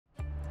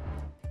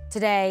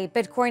Today,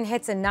 Bitcoin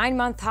hits a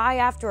 9-month high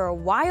after a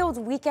wild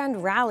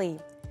weekend rally.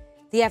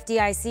 The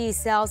FDIC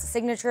sells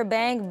Signature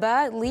Bank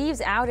but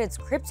leaves out its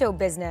crypto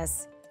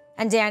business.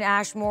 And Dan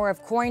Ashmore of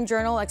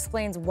CoinJournal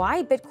explains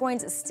why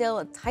Bitcoin's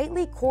still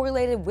tightly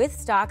correlated with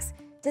stocks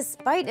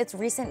despite its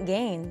recent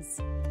gains.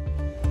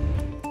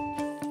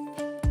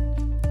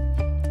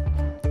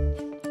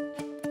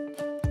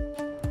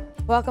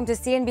 Welcome to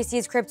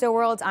CNBC's Crypto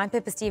World. I'm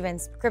Pippa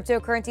Stevens.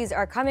 Cryptocurrencies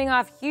are coming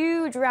off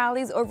huge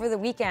rallies over the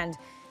weekend.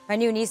 By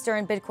noon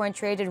Eastern, Bitcoin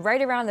traded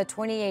right around the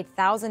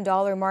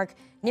 $28,000 mark,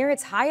 near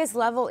its highest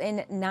level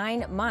in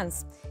 9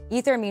 months.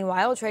 Ether,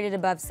 meanwhile, traded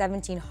above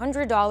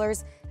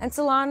 $1,700, and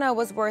Solana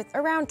was worth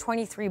around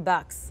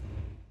 $23.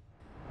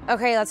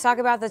 Okay, let's talk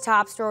about the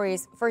top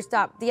stories. First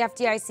up, the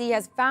FDIC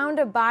has found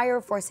a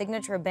buyer for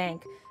Signature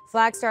Bank.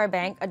 Flagstar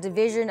Bank, a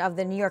division of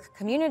the New York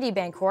Community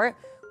Bancorp,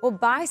 will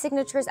buy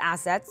Signature's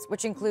assets,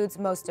 which includes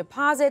most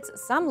deposits,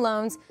 some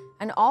loans,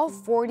 and all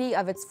 40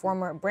 of its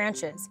former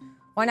branches.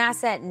 One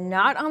asset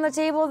not on the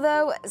table,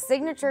 though,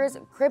 Signature's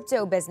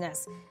crypto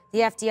business. The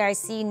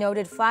FDIC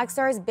noted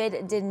Flagstar's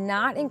bid did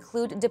not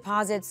include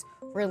deposits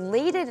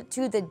related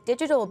to the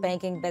digital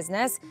banking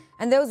business,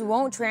 and those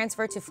won't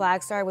transfer to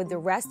Flagstar with the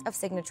rest of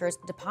Signature's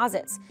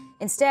deposits.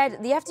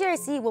 Instead, the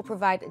FDIC will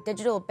provide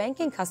digital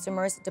banking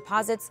customers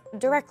deposits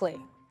directly.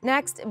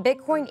 Next,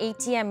 Bitcoin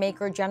ATM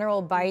maker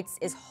General Bytes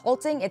is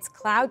halting its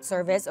cloud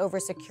service over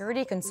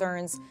security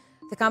concerns.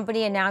 The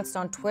company announced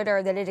on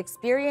Twitter that it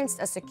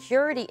experienced a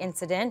security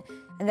incident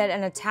and that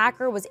an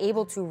attacker was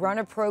able to run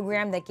a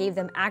program that gave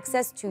them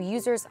access to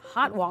users'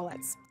 hot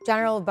wallets.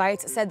 General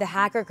Bytes said the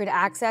hacker could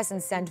access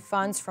and send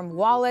funds from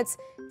wallets,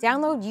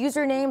 download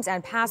usernames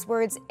and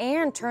passwords,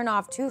 and turn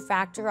off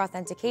two-factor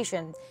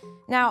authentication.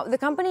 Now, the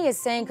company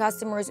is saying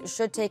customers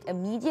should take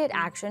immediate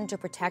action to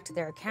protect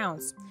their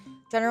accounts.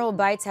 General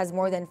Bytes has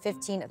more than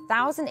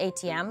 15,000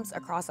 ATMs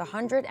across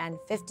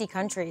 150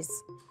 countries.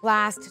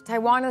 Last,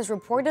 Taiwan is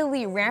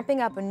reportedly ramping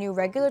up a new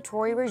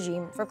regulatory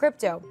regime for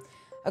crypto.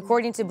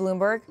 According to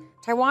Bloomberg,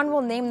 Taiwan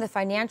will name the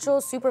Financial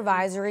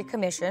Supervisory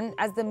Commission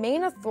as the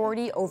main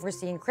authority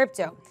overseeing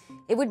crypto.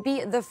 It would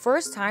be the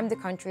first time the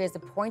country has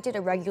appointed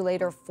a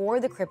regulator for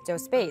the crypto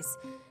space.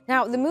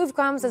 Now, the move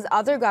comes as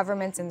other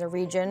governments in the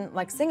region,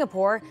 like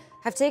Singapore,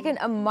 have taken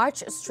a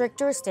much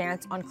stricter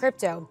stance on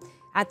crypto.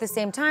 At the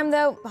same time,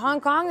 though, Hong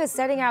Kong is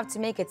setting out to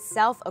make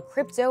itself a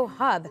crypto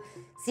hub.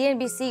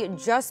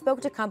 CNBC just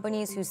spoke to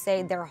companies who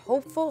say they're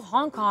hopeful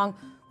Hong Kong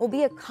will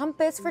be a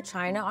compass for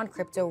China on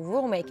crypto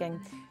rulemaking.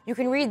 You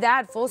can read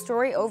that full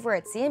story over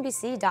at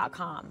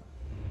CNBC.com.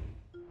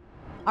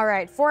 All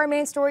right, for our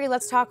main story,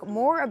 let's talk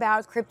more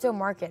about crypto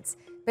markets.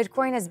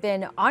 Bitcoin has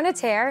been on a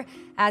tear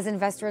as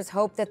investors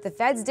hope that the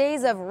Fed's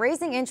days of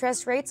raising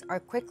interest rates are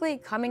quickly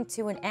coming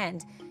to an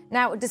end.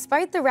 Now,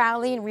 despite the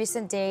rally in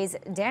recent days,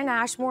 Dan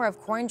Ashmore of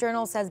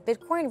CoinJournal says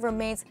Bitcoin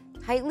remains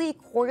tightly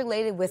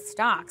correlated with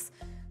stocks.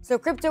 So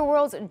Crypto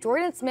World's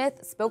Jordan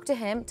Smith spoke to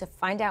him to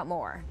find out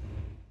more.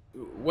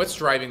 What's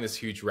driving this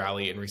huge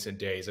rally in recent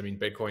days? I mean,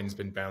 Bitcoin's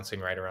been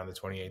bouncing right around the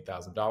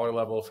 $28,000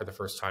 level for the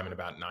first time in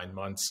about 9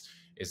 months.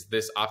 Is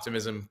this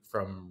optimism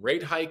from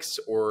rate hikes,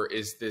 or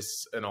is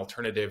this an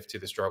alternative to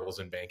the struggles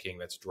in banking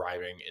that's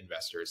driving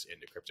investors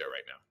into crypto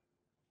right now?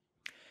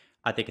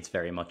 I think it's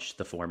very much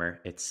the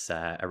former. It's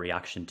a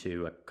reaction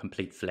to a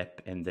complete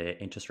flip in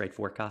the interest rate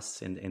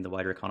forecasts in the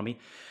wider economy.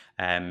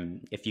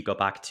 If you go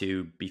back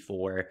to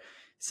before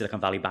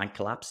Silicon Valley Bank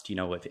collapsed,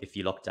 if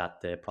you looked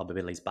at the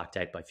probabilities backed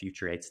out by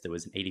future rates, there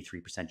was an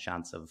 83%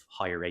 chance of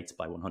higher rates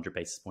by 100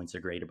 basis points or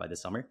greater by the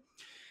summer.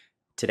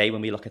 Today,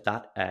 when we look at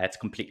that, it's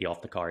completely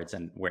off the cards,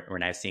 and we're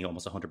now seeing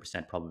almost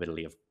 100%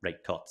 probability of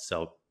rate cuts.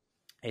 So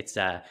it's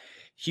a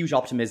huge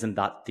optimism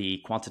that the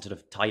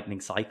quantitative tightening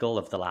cycle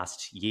of the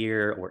last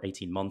year or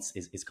 18 months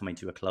is coming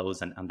to a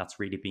close. And that's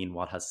really been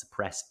what has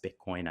suppressed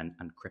Bitcoin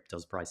and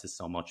crypto's prices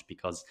so much,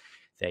 because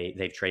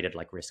they've traded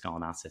like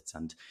risk-on assets.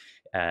 And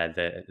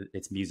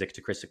it's music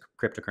to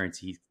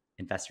cryptocurrency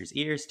investors'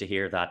 ears to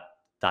hear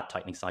that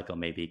tightening cycle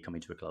may be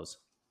coming to a close.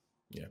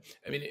 Yeah.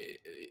 I mean,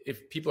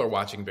 if people are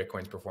watching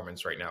Bitcoin's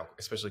performance right now,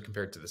 especially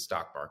compared to the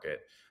stock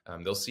market,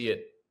 they'll see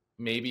it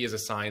maybe as a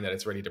sign that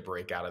it's ready to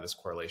break out of this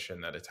correlation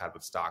that it's had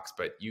with stocks.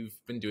 But you've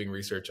been doing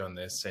research on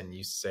this, and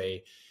you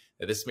say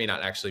that this may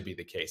not actually be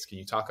the case. Can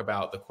you talk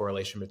about the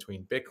correlation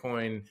between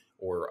Bitcoin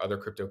or other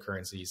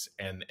cryptocurrencies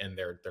and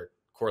their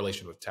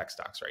correlation with tech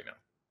stocks right now?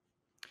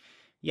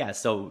 Yeah,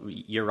 so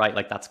you're right.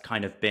 Like, that's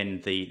kind of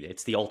been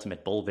it's the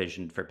ultimate bull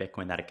vision for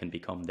Bitcoin, that it can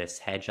become this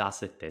hedge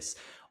asset, this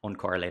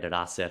uncorrelated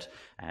asset,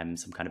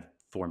 some kind of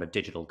form of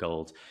digital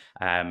gold.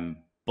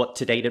 But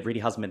to date, it really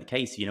hasn't been the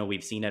case.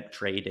 We've seen it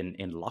trade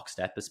in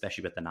lockstep,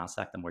 especially with the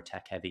NASDAQ, the more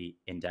tech-heavy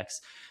index.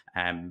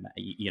 The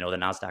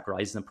NASDAQ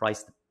rises in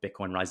price,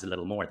 Bitcoin rises a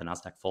little more. The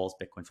NASDAQ falls,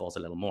 Bitcoin falls a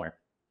little more.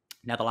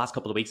 Now, the last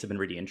couple of weeks have been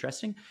really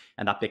interesting,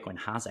 and that Bitcoin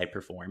has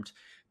outperformed.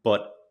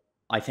 But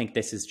I think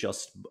this is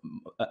just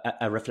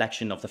a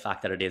reflection of the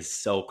fact that it is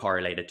so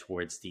correlated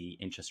towards the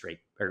interest rate,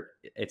 or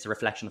it's a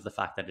reflection of the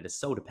fact that it is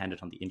so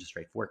dependent on the interest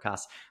rate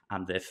forecast,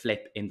 and the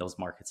flip in those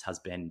markets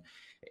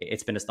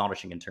it's been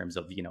astonishing in terms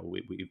of,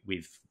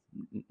 we've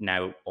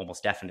now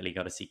almost definitely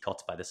got to see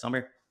cuts by the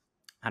summer.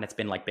 And it's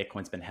been like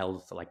Bitcoin's been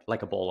held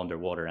like a ball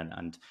underwater,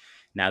 and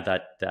now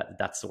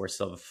that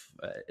source of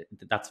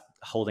that's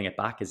holding it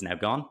back is now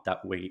gone.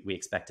 That we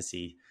expect to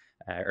see,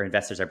 or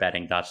investors are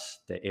betting that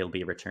it'll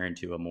be a return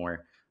to a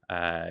more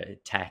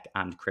tech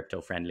and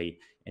crypto friendly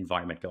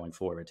environment going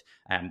forward.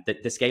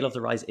 The scale of the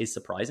rise is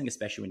surprising,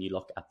 especially when you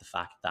look at the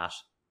fact that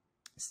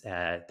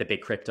the big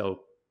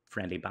crypto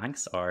friendly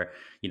banks are,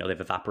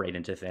 they've evaporated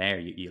into thin air.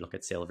 You look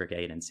at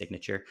Silvergate and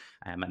Signature,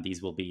 and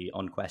these will be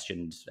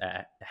unquestioned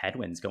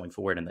headwinds going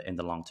forward in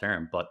the long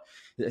term. But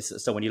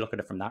so when you look at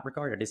it from that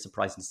regard, it is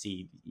surprising to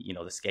see,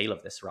 the scale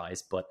of this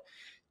rise. But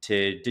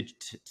to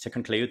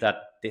conclude that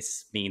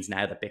this means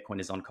now that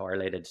Bitcoin is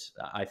uncorrelated,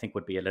 I think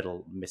would be a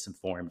little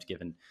misinformed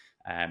given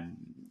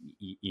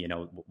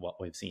what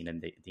we've seen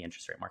in the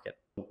interest rate market.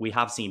 We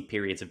have seen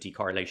periods of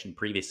decorrelation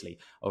previously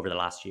over the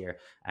last year,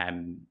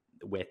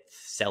 with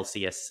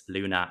Celsius,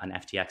 Luna, and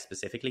FTX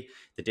specifically.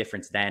 The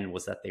difference then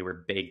was that they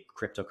were big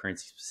cryptocurrency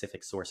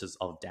specific sources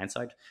of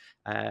downside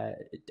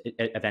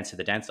events to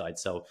the downside.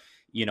 So,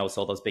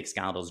 so those big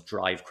scandals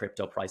drive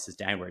crypto prices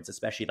downwards,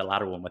 especially the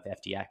latter one with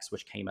FTX,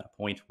 which came at a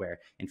point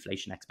where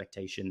inflation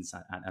expectations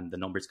and the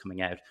numbers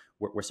coming out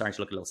were starting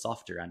to look a little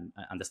softer, and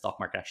the stock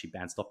market actually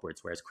bounced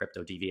upwards, whereas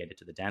crypto deviated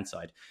to the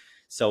downside.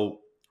 So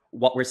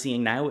what we're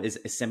seeing now is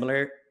a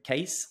similar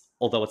case,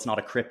 although it's not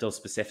a crypto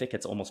specific.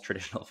 It's almost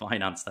traditional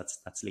finance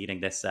that's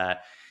leading this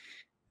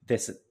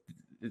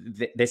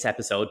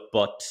episode.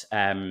 But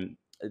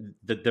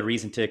the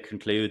reason to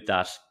conclude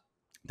that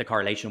the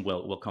correlation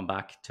will come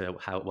back to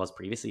how it was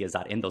previously is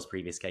that in those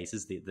previous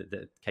cases,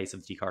 the case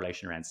of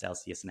decorrelation around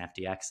Celsius and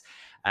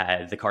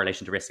FTX, the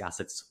correlation to risk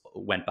assets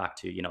went back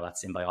to that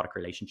symbiotic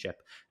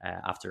relationship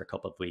after a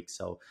couple of weeks.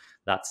 So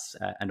that's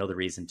another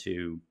reason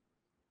to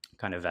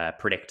kind of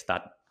predict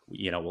that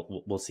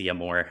we'll see a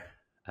more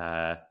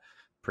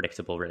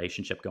predictable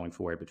relationship going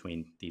forward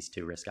between these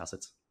two risk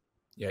assets.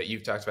 Yeah,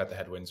 you've talked about the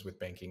headwinds with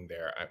banking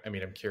there. I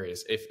mean, I'm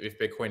curious, if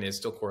Bitcoin is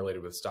still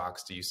correlated with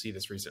stocks, do you see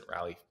this recent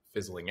rally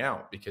fizzling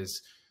out?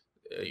 Because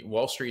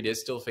Wall Street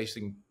is still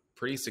facing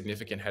pretty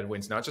significant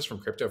headwinds, not just from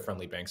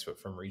crypto-friendly banks, but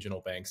from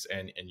regional banks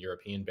and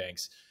European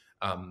banks.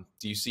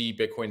 Do you see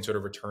Bitcoin sort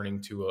of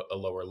returning to a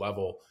lower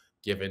level,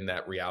 given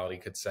that reality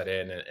could set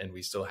in and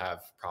we still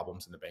have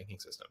problems in the banking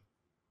system?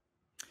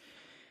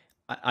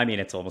 I mean,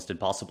 it's almost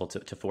impossible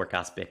to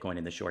forecast Bitcoin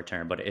in the short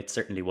term, but it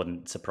certainly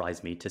wouldn't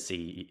surprise me to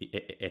see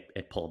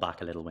it pull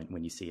back a little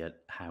when you see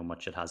how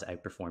much it has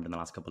outperformed in the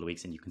last couple of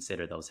weeks and you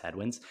consider those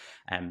headwinds.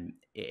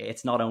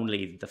 It's not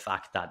only the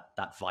fact that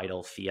that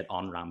vital fiat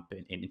on-ramp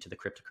into the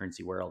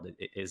cryptocurrency world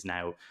has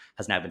now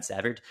been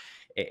severed.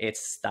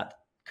 It's that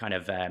kind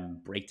of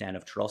breakdown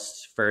of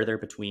trust further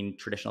between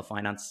traditional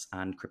finance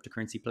and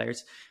cryptocurrency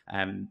players.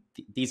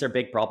 These are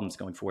big problems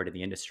going forward in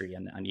the industry,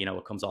 and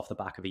it comes off the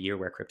back of a year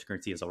where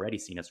cryptocurrency has already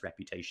seen its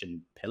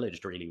reputation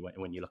pillaged, really,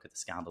 when you look at the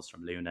scandals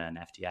from Luna and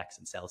FTX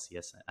and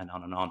Celsius and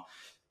on and on.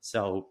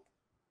 So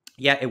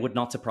yeah, it would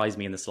not surprise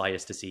me in the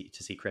slightest to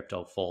see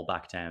crypto fall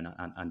back down,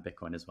 and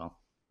Bitcoin as well.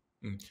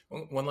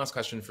 One last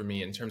question for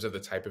me in terms of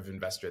the type of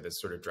investor that's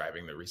sort of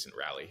driving the recent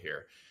rally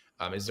here.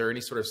 Is there any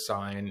sort of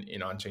sign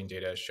in on-chain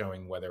data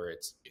showing whether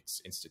it's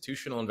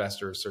institutional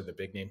investors, or the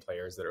big name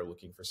players that are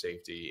looking for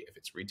safety, if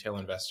it's retail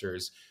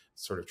investors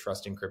sort of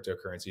trusting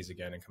cryptocurrencies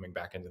again and coming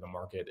back into the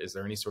market? Is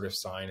there any sort of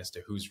sign as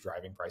to who's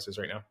driving prices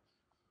right now?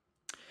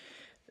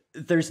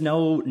 There's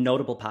no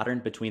notable pattern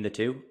between the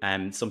two.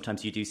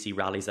 Sometimes you do see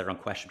rallies that are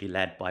unquestionably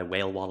led by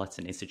whale wallets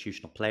and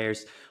institutional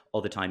players.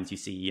 Other times you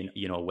see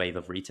a wave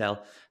of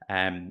retail.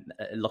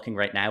 Looking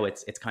right now,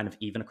 it's kind of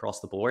even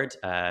across the board.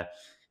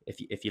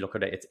 If you look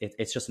at it,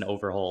 it's just an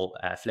overall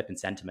flip in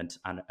sentiment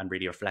and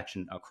really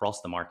reflection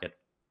across the market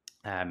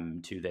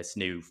to this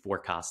new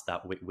forecast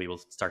that we will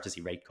start to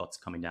see rate cuts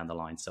coming down the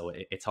line. So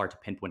it's hard to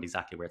pinpoint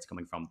exactly where it's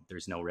coming from.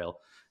 There's no real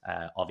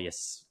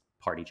obvious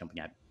party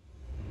jumping out.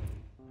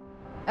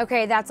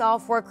 Okay, that's all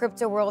for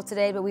Crypto World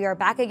today, but we are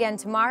back again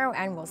tomorrow,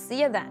 and we'll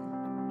see you then.